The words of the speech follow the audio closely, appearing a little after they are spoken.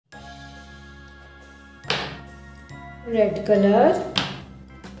red color,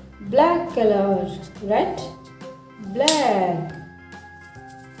 black color, red, black,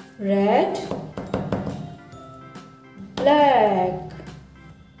 red, black,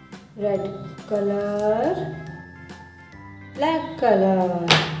 red color, black color,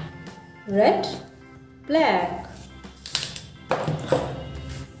 red, black.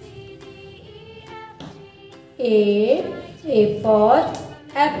 A for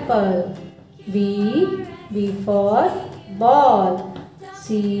apple. B for ball.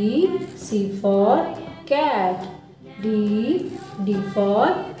 C for cat. D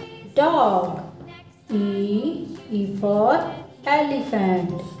for dog. E for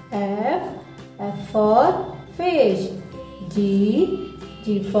elephant. F for fish.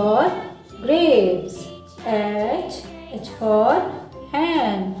 G for grapes. H for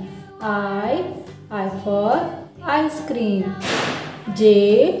hen. I for ice cream.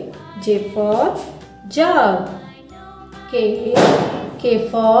 J for jug. K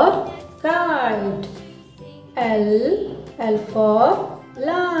for kite. L for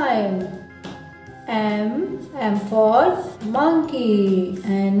lion. M for monkey.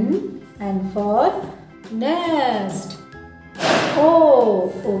 N for nest. O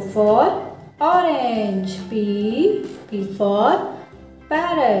for orange. P for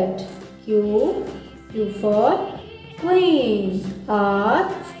parrot. Q for queen. R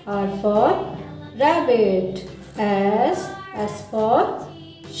for rabbit. S for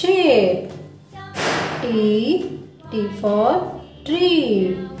shape. T for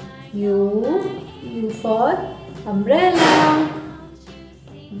tree. U for umbrella.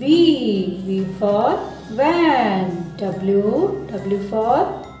 V for van. W for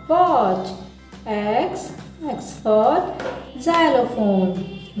watch. X for xylophone.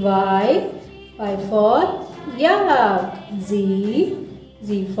 Y for yak. Z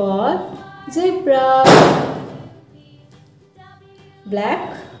for zebra.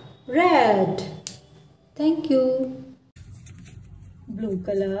 Black, red. Thank you. Blue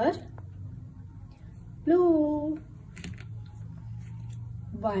color, blue.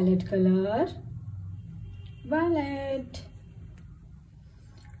 Violet color, violet.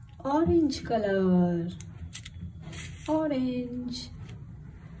 Orange color, orange.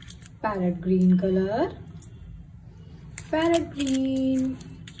 Parrot green color, parrot green.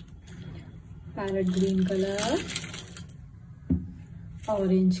 Parrot green color,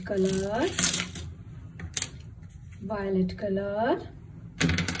 orange color, violet color,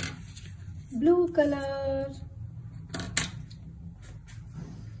 blue color.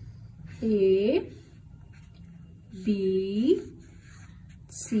 A, B,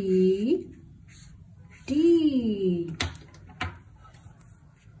 C, D.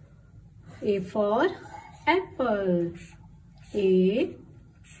 A for apple. A.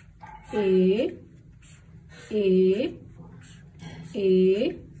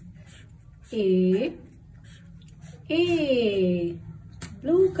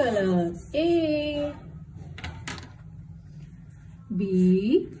 Blue color. A.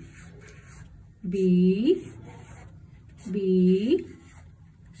 B.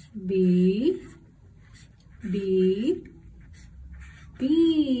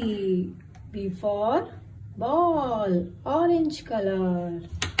 B for ball. Orange color.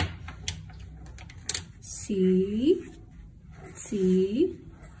 C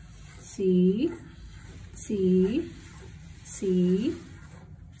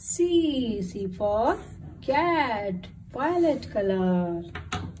for cat. Violet color.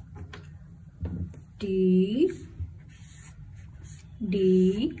 D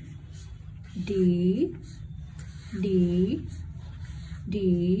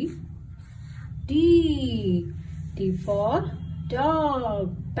for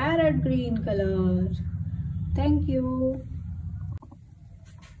dog. Parrot green color. Thank you.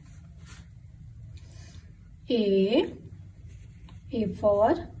 A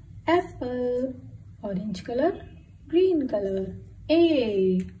for apple. Orange color, green color.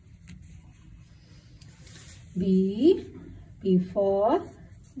 A. B for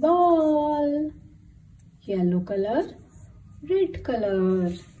ball. Yellow color, red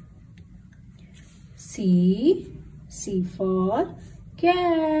color. C for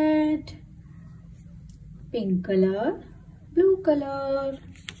cat. Pink color, blue color.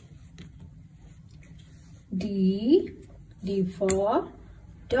 D for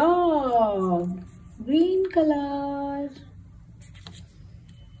dog. Green color.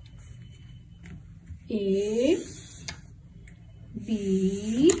 A,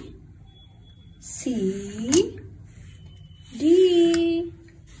 B, C, D.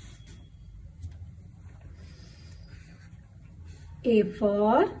 A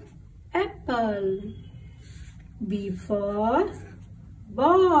for apple. B for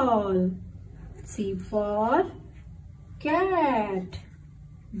ball. C for cat.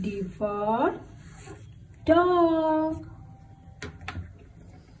 D for dog.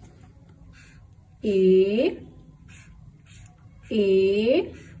 A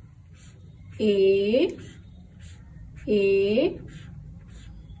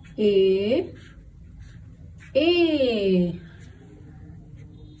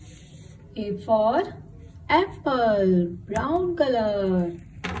for apple, brown color.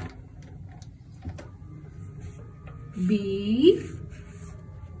 B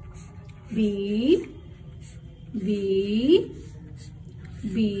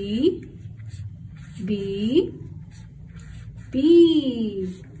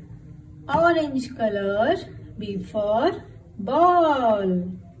orange color. B for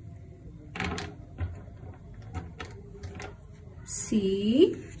ball.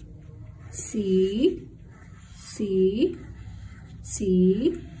 C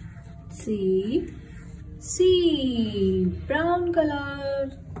brown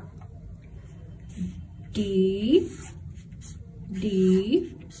color. D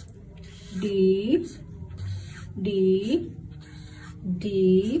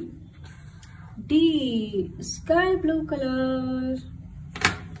sky blue color.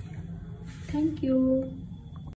 Thank you.